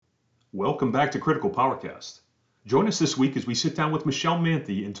Welcome back to Critical Powercast. Join us this week as we sit down with Michelle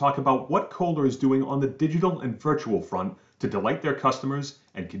Manthey and talk about what Kohler is doing on the digital and virtual front to delight their customers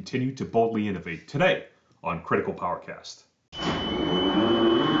and continue to boldly innovate today on Critical Powercast.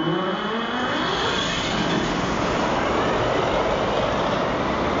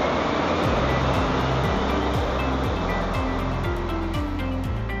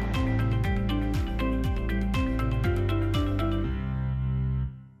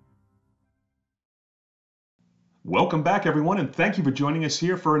 Welcome back, everyone, and thank you for joining us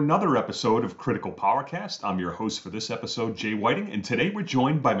here for another episode of Critical Powercast. I'm your host for this episode, Jay Whiting, and today we're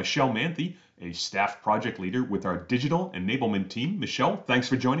joined by Michelle Manthey, a staff project leader with our digital enablement team. Michelle, thanks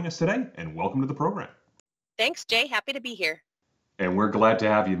for joining us today, and welcome to the program. Thanks, Jay. Happy to be here. And we're glad to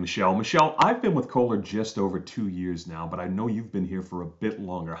have you, Michelle. Michelle, I've been with Kohler just over 2 years now, but I know you've been here for a bit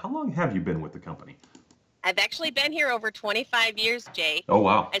longer. How long have you been with the company? I've actually been here over 25 years, Jay. Oh,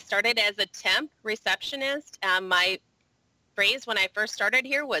 wow. I started as a temp receptionist. My phrase when I first started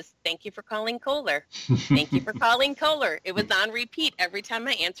here was, "Thank you for calling Kohler." Thank you for calling Kohler. It was on repeat every time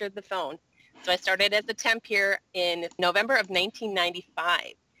I answered the phone. So I started as a temp here in November of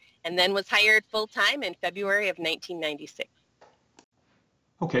 1995 and then was hired full-time in February of 1996.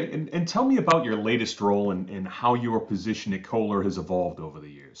 Okay, and tell me about your latest role and how your position at Kohler has evolved over the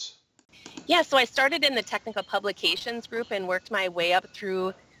years. Yeah, so I started in the technical publications group and worked my way up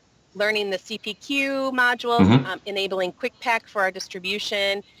through learning the CPQ modules, enabling QuickPack for our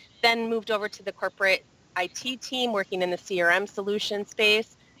distribution, then moved over to the corporate IT team working in the CRM solution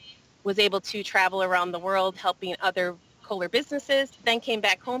space, was able to travel around the world helping other Kohler businesses, then came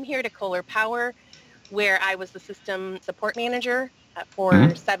back home here to Kohler Power, where I was the system support manager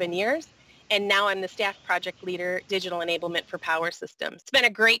for 7 years. And now I'm the staff project leader, digital enablement for Power Systems. It's been a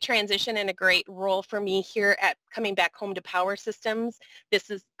great transition and a great role for me here at coming back home to Power Systems. This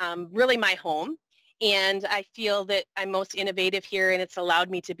is really my home. And I feel that I'm most innovative here, and it's allowed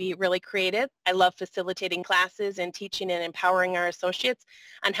me to be really creative. I love facilitating classes and teaching and empowering our associates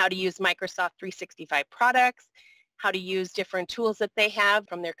on how to use Microsoft 365 products, how to use different tools that they have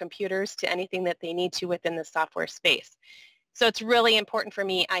from their computers to anything that they need to within the software space. So it's really important for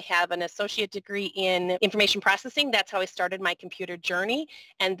me. I have an associate degree in information processing. That's how I started my computer journey.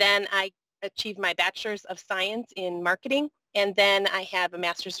 And then I achieved my bachelor's of science in marketing. And then I have a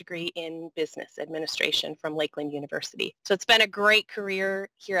master's degree in business administration from Lakeland University. So it's been a great career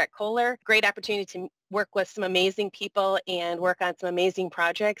here at Kohler, great opportunity to work with some amazing people and work on some amazing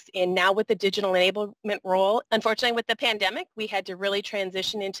projects. And now with the digital enablement role, unfortunately with the pandemic, we had to really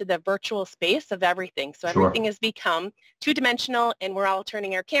transition into the virtual space of everything. So everything has become two-dimensional, and we're all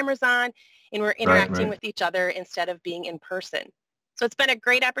turning our cameras on and we're interacting with each other instead of being in person. So it's been a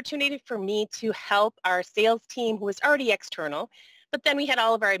great opportunity for me to help our sales team, who was already external, but then we had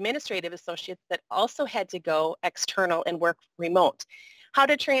all of our administrative associates that also had to go external and work remote. How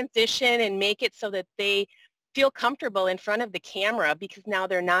to transition and make it so that they feel comfortable in front of the camera, because now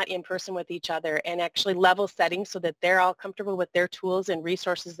they're not in person with each other, and actually level setting so that they're all comfortable with their tools and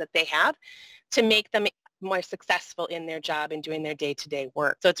resources that they have to make them more successful in their job and doing their day-to-day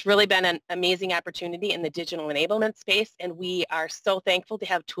work. So it's really been an amazing opportunity in the digital enablement space, and we are so thankful to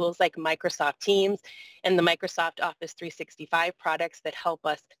have tools like Microsoft Teams and the Microsoft Office 365 products that help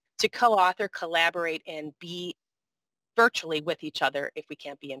us to co-author, collaborate, and be virtually with each other if we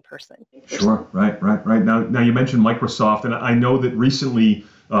can't be in person. Sure, right. Now you mentioned Microsoft, and I know that recently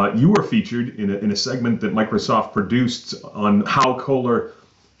you were featured in a segment that Microsoft produced on how Kohler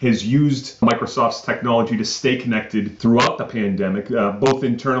has used Microsoft's technology to stay connected throughout the pandemic, both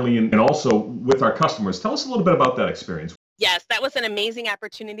internally and also with our customers. Tell us a little bit about that experience. Yes, that was an amazing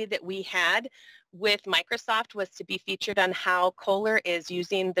opportunity that we had with Microsoft, was to be featured on how Kohler is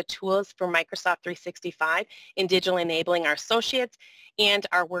using the tools for Microsoft 365 in digital enabling our associates and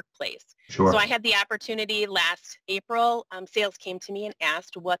our workplace. Sure. So I had the opportunity last April. Sales came to me and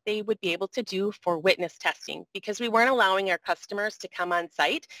asked what they would be able to do for witness testing, because we weren't allowing our customers to come on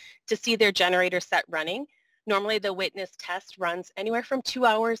site to see their generator set running. Normally the witness test runs anywhere from 2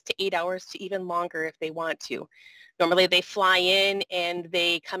 hours to 8 hours to even longer if they want to. Normally they fly in and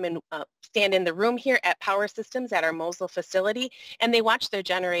they come and stand in the room here at Power Systems at our Mosul facility, and they watch their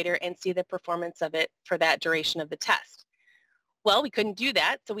generator and see the performance of it for that duration of the test. Well, we couldn't do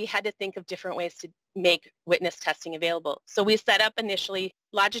that, so we had to think of different ways to make witness testing available. So we set up initially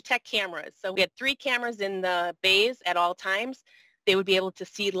Logitech cameras. So we had 3 cameras in the bays at all times. They would be able to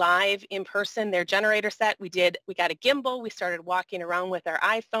see live in person their generator set. We got a gimbal. We started walking around with our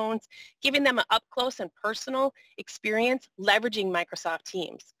iPhones, giving them an up close and personal experience, leveraging Microsoft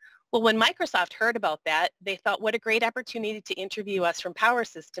Teams. Well, when Microsoft heard about that, they thought, what a great opportunity to interview us from Power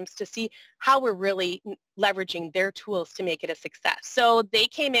Systems to see how we're really leveraging their tools to make it a success. So they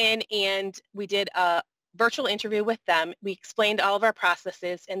came in and we did a virtual interview with them. We explained all of our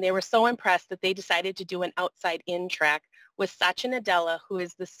processes, and they were so impressed that they decided to do an outside-in track with Satya Nadella, who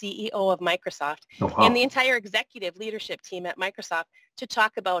is the CEO of Microsoft, Oh, and the wow. entire executive leadership team at Microsoft to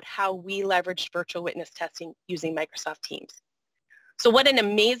talk about how we leveraged virtual witness testing using Microsoft Teams. So what an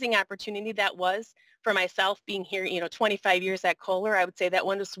amazing opportunity that was for myself being here, 25 years at Kohler. I would say that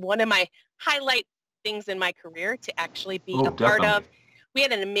one was one of my highlight things in my career to actually be Oh, a part definitely. of. We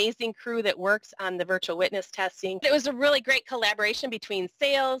had an amazing crew that works on the virtual witness testing. It was a really great collaboration between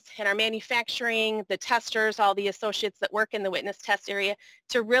sales and our manufacturing, the testers, all the associates that work in the witness test area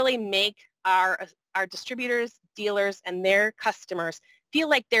to really make our distributors, dealers, and their customers feel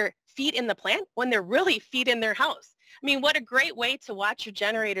like they're feet in the plant when they're really feet in their house. I mean, what a great way to watch your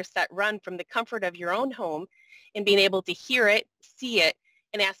generator set run from the comfort of your own home and being able to hear it, see it,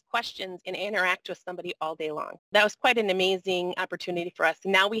 and ask questions and interact with somebody all day long. That was quite an amazing opportunity for us.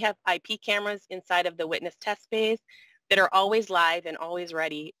 Now we have IP cameras inside of the witness test bays that are always live and always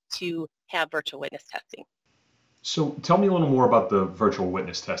ready to have virtual witness testing. So tell me a little more about the virtual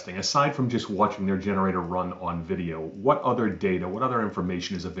witness testing. Aside from just watching their generator run on video, what other data, what other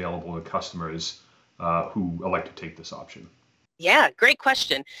information is available to customers who elect to take this option? Yeah, great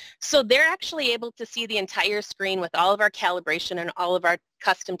question. So they're actually able to see the entire screen with all of our calibration and all of our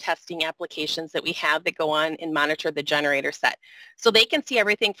custom testing applications that we have that go on and monitor the generator set. So they can see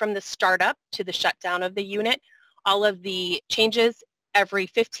everything from the startup to the shutdown of the unit, all of the changes every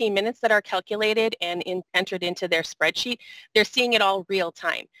 15 minutes that are calculated and entered into their spreadsheet. They're seeing it all real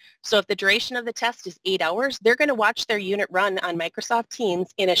time. So if the duration of the test is 8 hours, they're going to watch their unit run on Microsoft Teams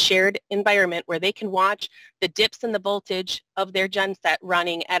in a shared environment where they can watch the dips in the voltage of their genset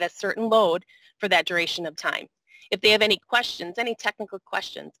running at a certain load for that duration of time. If they have any questions, any technical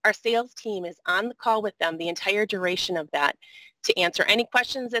questions, our sales team is on the call with them the entire duration of that to answer any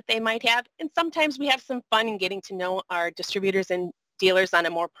questions that they might have. And sometimes we have some fun in getting to know our distributors and dealers on a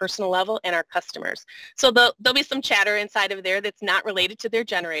more personal level and our customers. So there'll be some chatter inside of there that's not related to their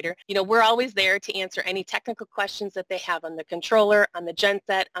generator. We're always there to answer any technical questions that they have on the controller, on the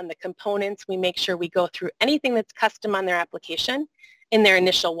genset, on the components. We make sure we go through anything that's custom on their application in their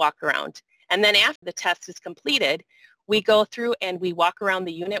initial walk around. And then after the test is completed, we go through and we walk around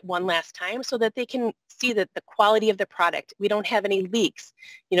the unit one last time so that they can see that the quality of the product. We don't have any leaks,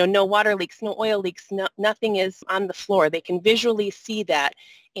 no water leaks, no oil leaks, nothing is on the floor. They can visually see that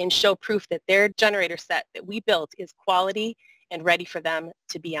and show proof that their generator set that we built is quality and ready for them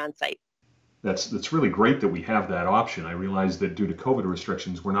to be on site. That's really great that we have that option. I realize that due to COVID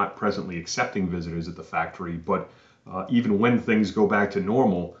restrictions, we're not presently accepting visitors at the factory, but even when things go back to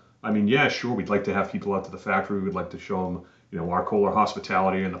normal, I mean, yeah, sure, we'd like to have people out to the factory. We'd like to show them, our Kohler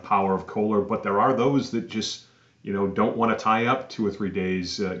hospitality and the power of Kohler, but there are those that just, don't want to tie up 2 or 3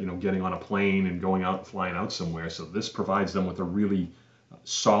 days, getting on a plane and going out and flying out somewhere. So this provides them with a really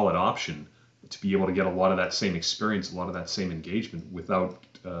solid option to be able to get a lot of that same experience, a lot of that same engagement without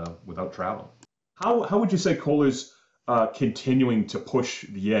travel. How would you say Kohler's continuing to push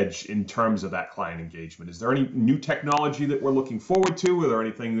the edge in terms of that client engagement? Is there any new technology that we're looking forward to? Are there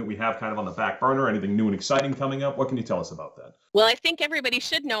anything that we have kind of on the back burner? Anything new and exciting coming up? What can you tell us about that? Well, I think everybody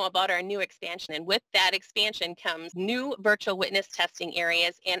should know about our new expansion. And with that expansion comes new virtual witness testing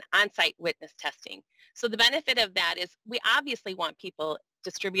areas and on-site witness testing. So the benefit of that is we obviously want people,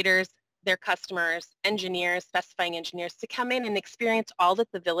 distributors, their customers, engineers, specifying engineers, to come in and experience all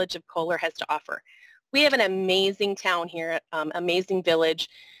that the Village of Kohler has to offer. We have an amazing town here, amazing village,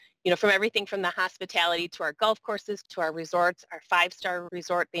 from everything from the hospitality to our golf courses, to our resorts, our 5-star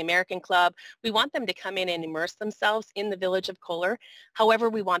resort, the American Club. We want them to come in and immerse themselves in the Village of Kohler. However,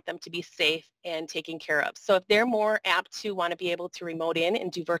 we want them to be safe and taken care of. So if they're more apt to want to be able to remote in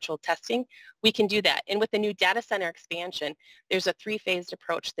and do virtual testing, we can do that. And with the new data center expansion, there's a 3-phased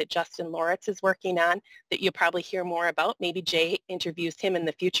approach that Justin Loritz is working on that you'll probably hear more about. Maybe Jay interviews him in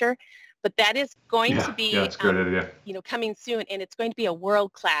the future. But that is going to Yeah, be, it's a great idea. coming soon, and it's going to be a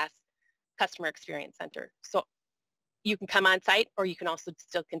world-class customer experience center. So you can come on site, or you can also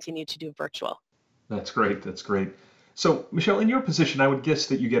still continue to do virtual. That's great. That's great. So, Michelle, in your position, I would guess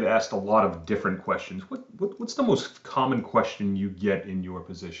that you get asked a lot of different questions. What's the most common question you get in your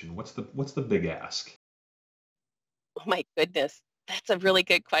position? What's the big ask? Oh my goodness, that's a really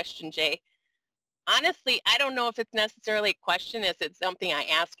good question, Jay. Honestly, I don't know if it's necessarily a question, as it's something I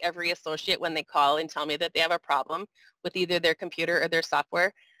ask every associate when they call and tell me that they have a problem with either their computer or their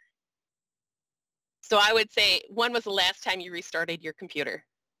software. So I would say, when was the last time you restarted your computer?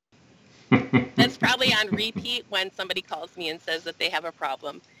 That's probably on repeat when somebody calls me and says that they have a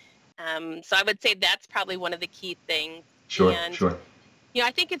problem. So I would say that's probably one of the key things. Sure, And, sure.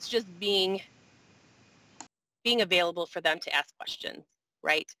 I think it's just being available for them to ask questions,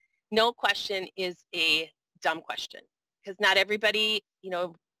 right? No question is a dumb question because not everybody,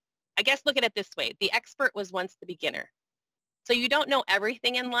 I guess look at it this way. The expert was once the beginner. So you don't know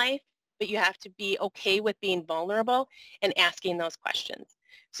everything in life, but you have to be okay with being vulnerable and asking those questions.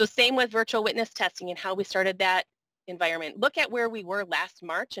 So same with virtual witness testing and how we started that environment. Look at where we were last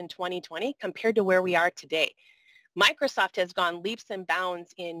March in 2020 compared to where we are today. Microsoft has gone leaps and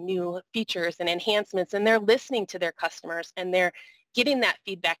bounds in new features and enhancements, and they're listening to their customers, and they're getting that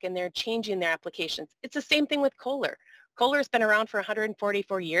feedback, and they're changing their applications. It's the same thing with Kohler. Kohler's been around for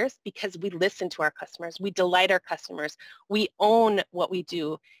 144 years because we listen to our customers. We delight our customers. We own what we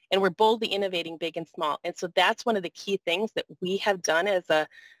do, and we're boldly innovating big and small. And so that's one of the key things that we have done as a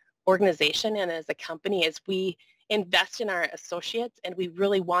organization and as a company is we invest in our associates, and we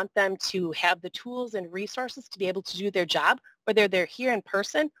really want them to have the tools and resources to be able to do their job, whether they're here in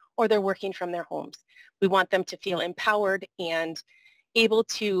person or they're working from their homes. We want them to feel empowered and able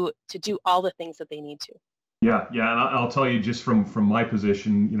to do all the things that they need to. Yeah, yeah, and I'll tell you just from my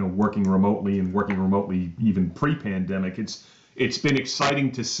position, working remotely and working remotely even pre-pandemic, it's been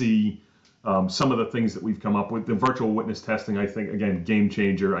exciting to see some of the things that we've come up with. The virtual witness testing, I think, again, game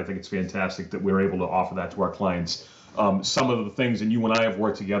changer. I think it's fantastic that we're able to offer that to our clients. Some of the things, and you and I have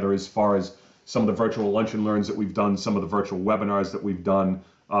worked together as far as some of the virtual lunch and learns that we've done, some of the virtual webinars that we've done,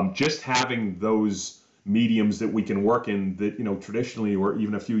 just having those mediums that we can work in that traditionally or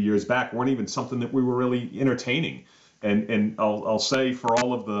even a few years back weren't even something that we were really entertaining. And I'll say for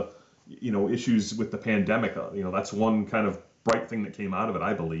all of the issues with the pandemic, that's one kind of bright thing that came out of it,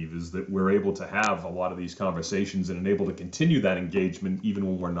 I believe, is that we're able to have a lot of these conversations and able to continue that engagement even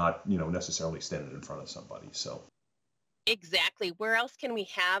when we're not necessarily standing in front of somebody. So exactly. Where else can we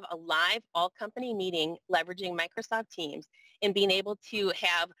have a live all-company meeting leveraging Microsoft Teams and being able to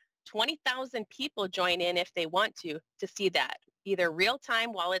have 20,000 people join in if they want to see that, either real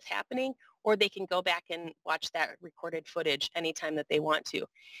time while it's happening, or they can go back and watch that recorded footage anytime that they want to.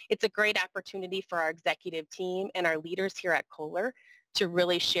 It's a great opportunity for our executive team and our leaders here at Kohler to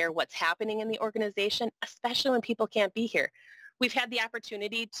really share what's happening in the organization, especially when people can't be here. We've had the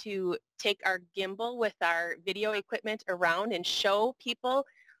opportunity to take our gimbal with our video equipment around and show people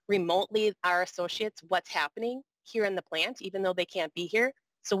remotely, our associates, what's happening here in the plant, even though they can't be here.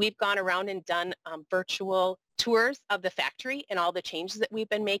 So we've gone around and done virtual tours of the factory and all the changes that we've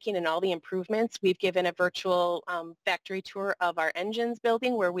been making and all the improvements. We've given a virtual factory tour of our engines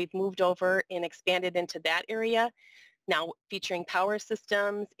building where we've moved over and expanded into that area, now featuring power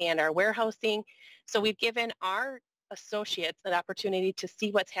systems and our warehousing. So we've given our associates an opportunity to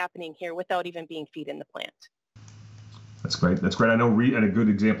see what's happening here without even being feet in the plant. That's great. That's great. I know, and a good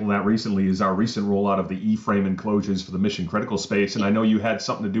example of that recently is our recent rollout of the E-frame enclosures for the mission critical space. And I know you had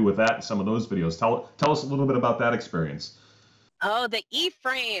something to do with that in some of those videos. Tell us a little bit about that experience. Oh, the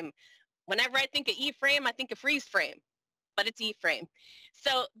E-frame. Whenever I think of E-frame, I think of freeze frame, but it's E-frame.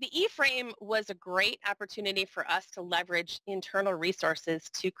 So the E-frame was a great opportunity for us to leverage internal resources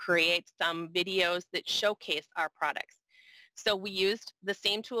to create some videos that showcase our products. So we used the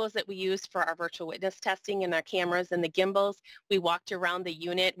same tools that we used for our virtual witness testing and our cameras and the gimbals. We walked around the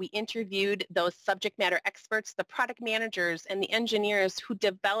unit. We interviewed those subject matter experts, the product managers and the engineers who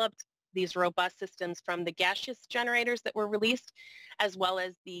developed these robust systems, from the gaseous generators that were released, as well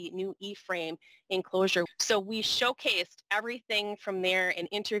as the new E-frame enclosure. So we showcased everything from there and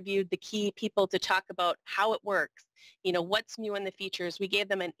interviewed the key people to talk about how it works, what's new in the features. We gave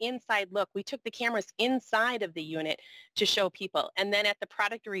them an inside look. We took the cameras inside of the unit to show people. And then at the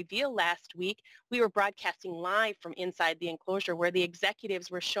product reveal last week, we were broadcasting live from inside the enclosure where the executives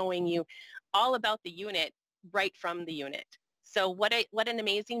were showing you all about the unit right from the unit. So what an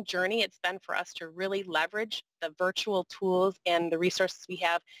amazing journey it's been for us to really leverage the virtual tools and the resources we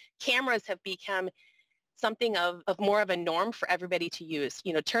have. Cameras have become something of more of a norm for everybody to use.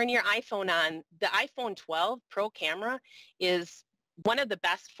 Turn your iPhone on. The iPhone 12 Pro camera is one of the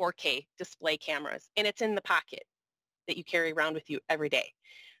best 4K display cameras, and it's in the pocket that you carry around with you every day.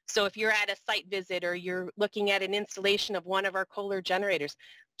 So if you're at a site visit or you're looking at an installation of one of our Kohler generators,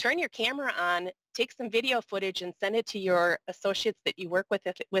 turn your camera on, take some video footage and send it to your associates that you work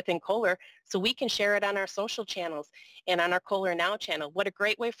within Kohler so we can share it on our social channels and on our Kohler Now channel. What a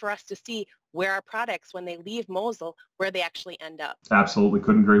great way for us to see where our products, when they leave Mosul, where they actually end up. Absolutely.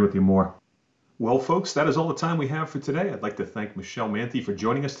 Couldn't agree with you more. Well, folks, that is all the time we have for today. I'd like to thank Michelle Manthey for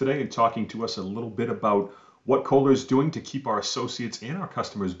joining us today and talking to us a little bit about what Kohler is doing to keep our associates and our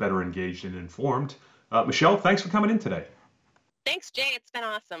customers better engaged and informed. Michelle, thanks for coming in today. Thanks, Jay. It's been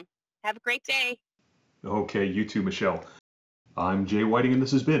awesome. Have a great day. Okay, you too, Michelle. I'm Jay Whiting, and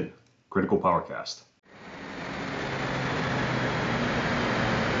this has been Critical Powercast.